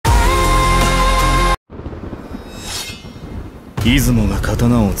出雲が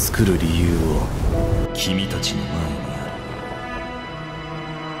刀を作る理由を君たちの前にあ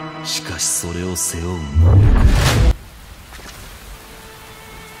る。しかしそれを背負う能力。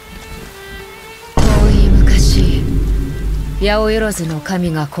遠い昔、八百万の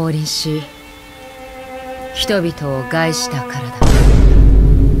神が降臨し、人々を害したからだ。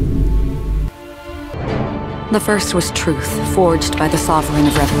The first was truth, forged by the sovereign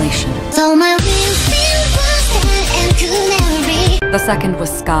of revelation. The second was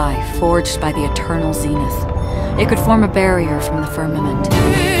sky, forged by the eternal zenith. It could form a barrier from the firmament.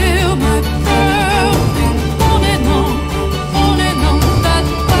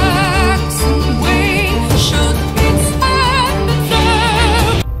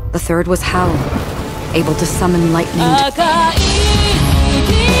 The third was howl, able to summon lightning.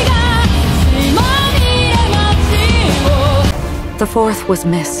 The fourth was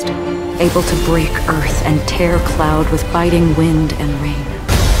mist, able to break earth and tear cloud with biting wind and rain.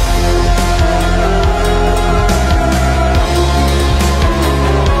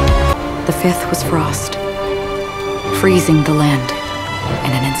 The fifth was frost, freezing the land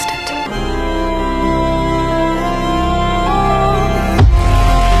in an instant.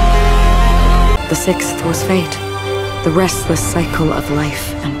 The sixth was fate, the restless cycle of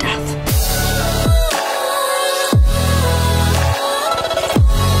life and death.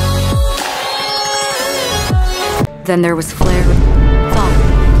 Then there was flare, thought,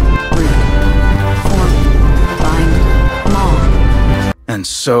 root, form, bind, maw. And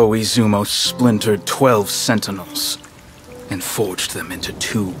so Izumo splintered 12 sentinels and forged them into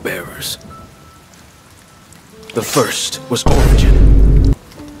 2 bearers. The first was origin.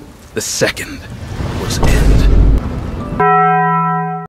 The second was end.